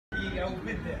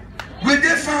Will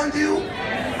they find you?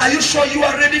 Are you sure you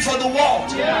are ready for the world?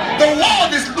 The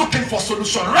world is looking for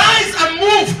solutions. Rise and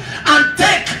move and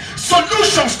take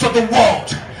solutions to the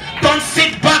world. Don't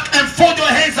sit back and fold your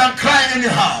hands and cry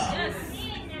anyhow.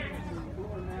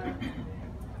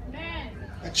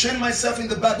 I trained myself in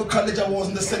the Bible college. I was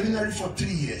in the seminary for 3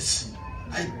 years.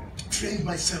 I trained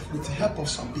myself with the help of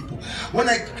some people. When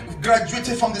I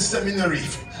graduated from the seminary,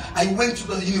 I went to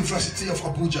the University of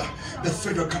Abuja, the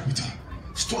federal capital,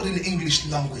 studying the English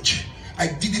language. I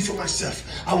did it for myself.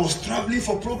 I was traveling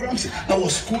for programs. I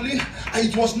was schooling. I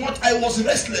was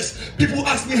restless. People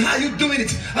ask me, how are you doing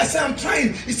it? I say, I'm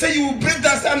trying. He said, you will break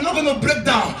down. I say, I'm not going to break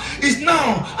down. It's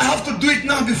now. I have to do it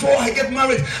now before I get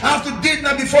married. I have to do it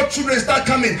now before children start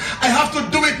coming. I have to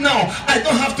do it now. I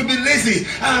don't have to be lazy.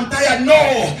 I'm tired. No.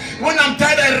 When I'm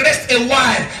tired, I rest a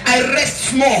while. I rest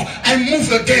small. I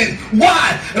move again.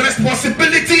 Why?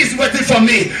 Responsibility is waiting for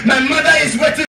me. My mother is waiting.